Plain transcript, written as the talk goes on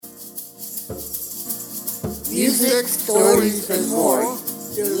music, stories, and more.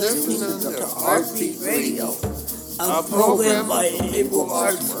 You're listening to Heartbeat Radio, a program by Able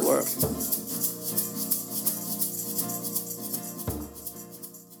Arts Work.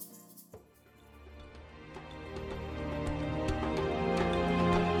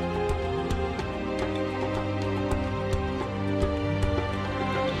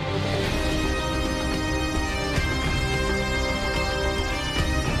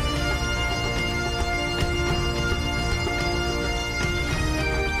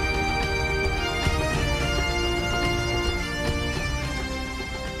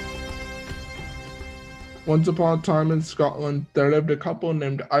 Once upon a time in Scotland, there lived a couple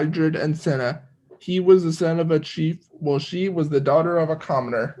named Idred and Senna. He was the son of a chief, while she was the daughter of a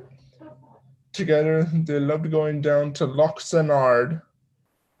commoner. Together, they loved going down to Loch Sennard.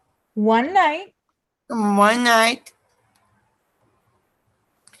 One night,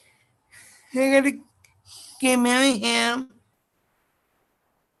 they're gonna get marry him.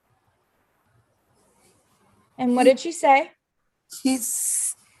 and what did she say?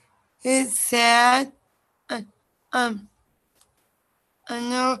 He's sad. I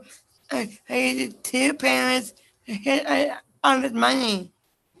know. I had two parents. I wanted money.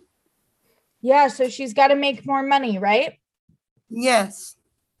 Yeah, so she's got to make more money, right? Yes.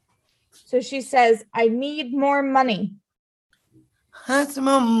 So she says, I need more money. That's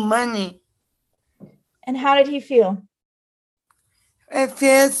more money. And how did he feel? I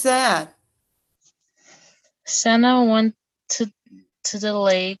feel sad. Senna went to the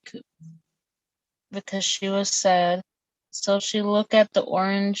lake because she was sad. So she looked at the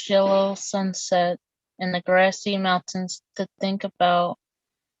orange-yellow sunset and the grassy mountains to think about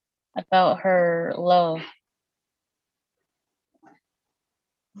her love.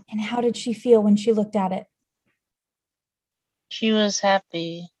 And how did she feel when she looked at it? She was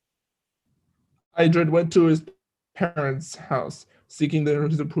happy. Idred went to his parents' house, seeking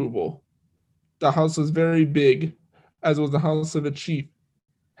his approval. The house was very big, as was the house of a chief.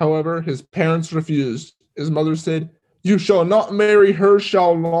 However, his parents refused. His mother said, "You shall not marry her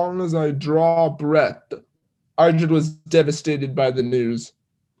so long as I draw breath." Idred was devastated by the news.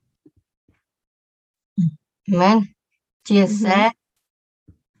 Mình chia sẻ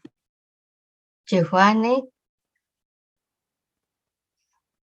chìa khóa ní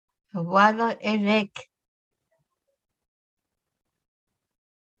qua đó Eric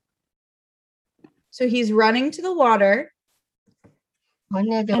So he's running to the water. when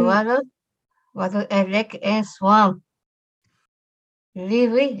the And- water Eric and swam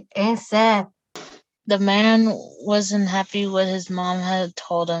Livy and sad The man wasn't happy what his mom had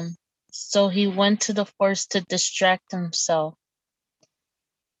told him, so he went to the forest to distract himself.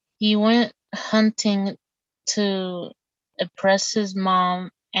 He went hunting to impress his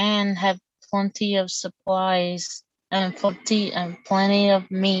mom and have plenty of supplies and plenty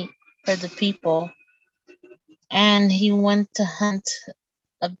of meat for the people. And he went to hunt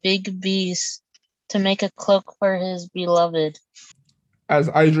a big beast to make a cloak for his beloved. As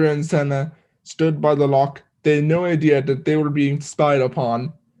Idred and Senna stood by the loch, they had no idea that they were being spied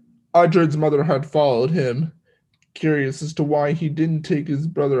upon. Idred's mother had followed him, curious as to why he didn't take his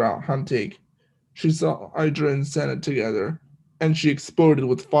brother out hunting. She saw Idred and Senna together, and she exploded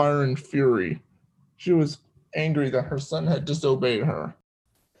with fire and fury. She was angry that her son had disobeyed her.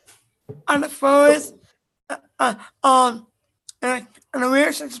 On the forest, and the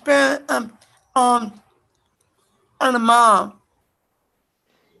weirdest experience, on the mom.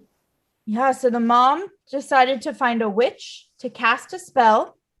 Yeah, so the mom decided to find a witch to cast a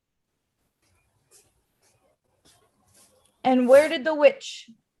spell. And where was the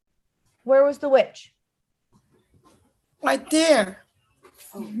witch? Right there.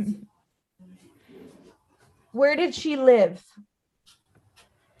 Where did she live?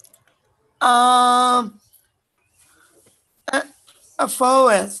 A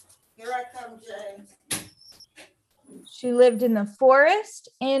forest. Here I come, Jane. She lived in the forest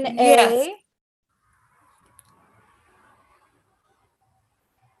in Yes.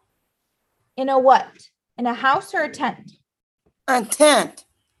 in a what? In a house or a tent? A tent.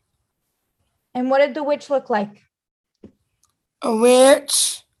 And what did the witch look like? A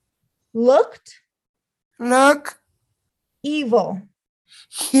witch. Looked Look evil.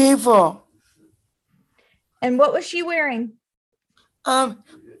 evil. And what was she wearing?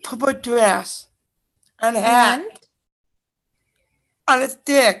 Purple dress. And a hat. And On a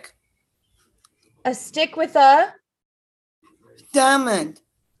stick. a stick with a Diamond.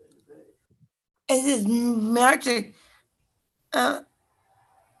 It is magic.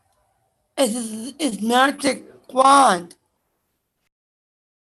 It's magic wand.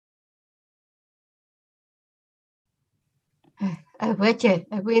 A witch, a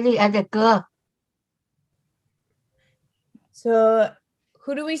really at the girl. So,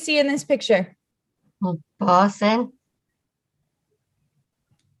 who do we see in this picture? Person,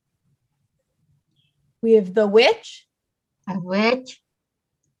 We have the witch a witch,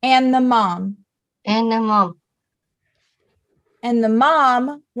 and the mom. and the mom. And the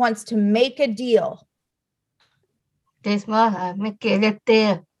mom wants to make a deal. This one, I make it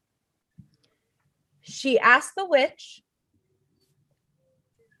there. She asked the witch,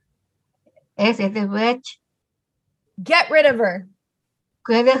 Is it the witch? get rid of her.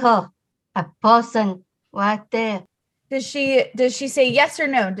 Critical, a person right there. Does she say yes or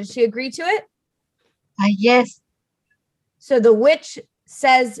no? Does she agree to it? Yes, So the witch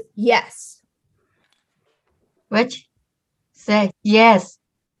says yes. witch say yes.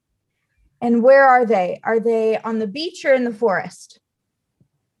 And where are they? Are they on the beach or in the forest?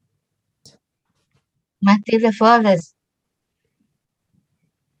 Went to the forest.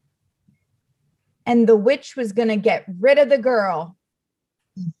 And the witch was going to get rid of the girl.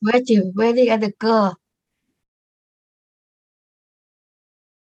 Witch is really at the girl.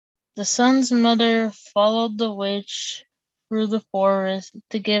 The son's mother followed the witch through the forest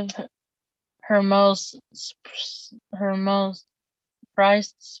to give her most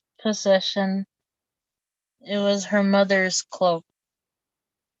prized possession. It was her mother's cloak.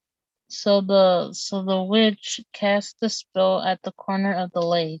 So the witch cast the spell at the corner of the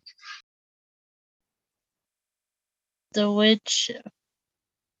lake. The witch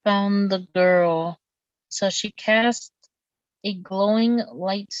found the girl, so she cast a glowing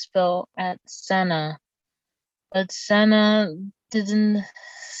light spell at Senna. But Senna didn't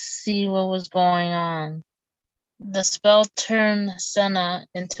see what was going on. The spell turned Senna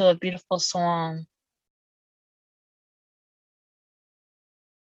into a beautiful swan.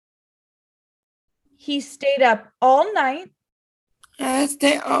 He stayed up all night I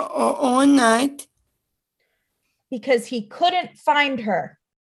stay all night. because he couldn't find her.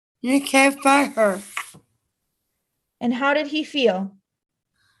 You can't find her. And how did he feel?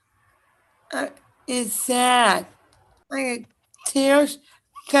 It's sad. I get tears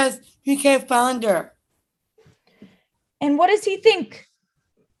because you can't find her. And what does he think?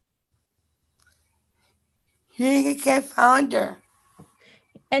 You can't find her.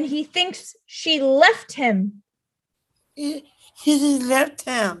 And he thinks she left him She just left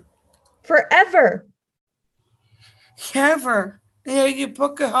him. forever. Never. You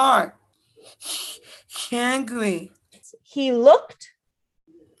broke her heart. She's angry. He looked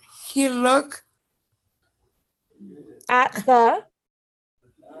He looked at the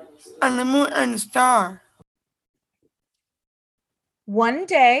on the moon and the star. one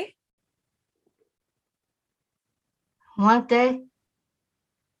day. One day,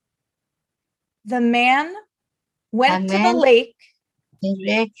 The man went The to the man- lake the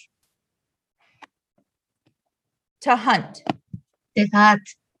lake, to hunt. the heart,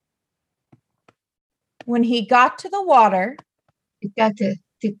 When he got to the water, you got to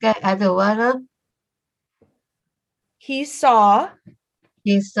get out the water. he saw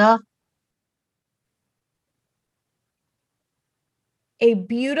He saw a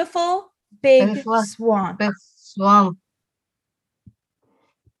beautiful big Beautiful. swan. big swan.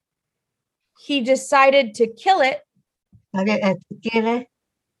 He decided to kill it Got it at together.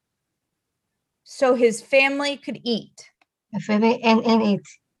 so his family could eat. The family and it.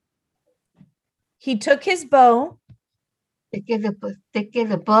 He took his bow Take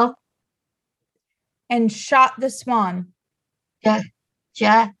the ball, and shot the swan.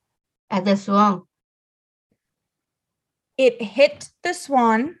 shot at the swan. It hit the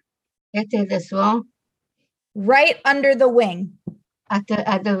swan Hit the swan right under the wing. at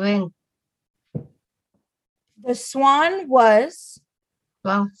the wing. The swan was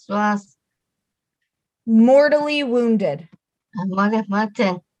Swans mortally wounded. and mother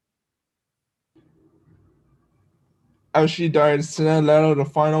mountain. As she died, Senna let out a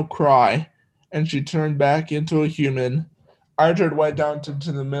final cry, and she turned back into a human. Ardred went down to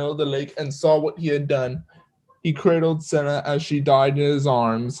the middle of the lake and saw what he had done. He cradled Senna as she died in his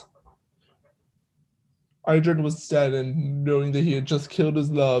arms. Ardred was saddened, knowing that he had just killed his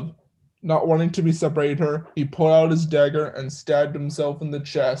love. Not wanting to be separated her, he pulled out his dagger and stabbed himself in the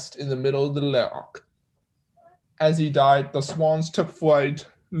chest in the middle of the loch. As he died, the swans took flight,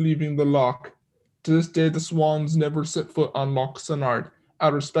 leaving the loch. To this day, the swans never set foot on Loch Sonart, out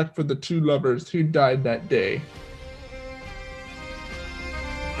of respect for the two lovers who died that day.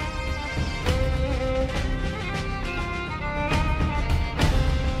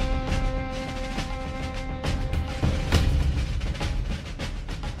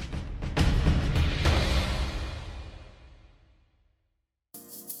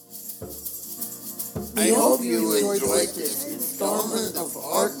 I hope you enjoyed this installment of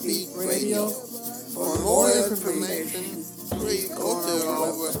Heartbeat Radio. For more information, please go to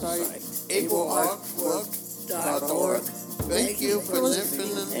our website, ableartwork.org. Thank you for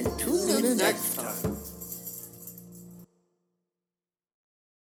listening and tune in next time.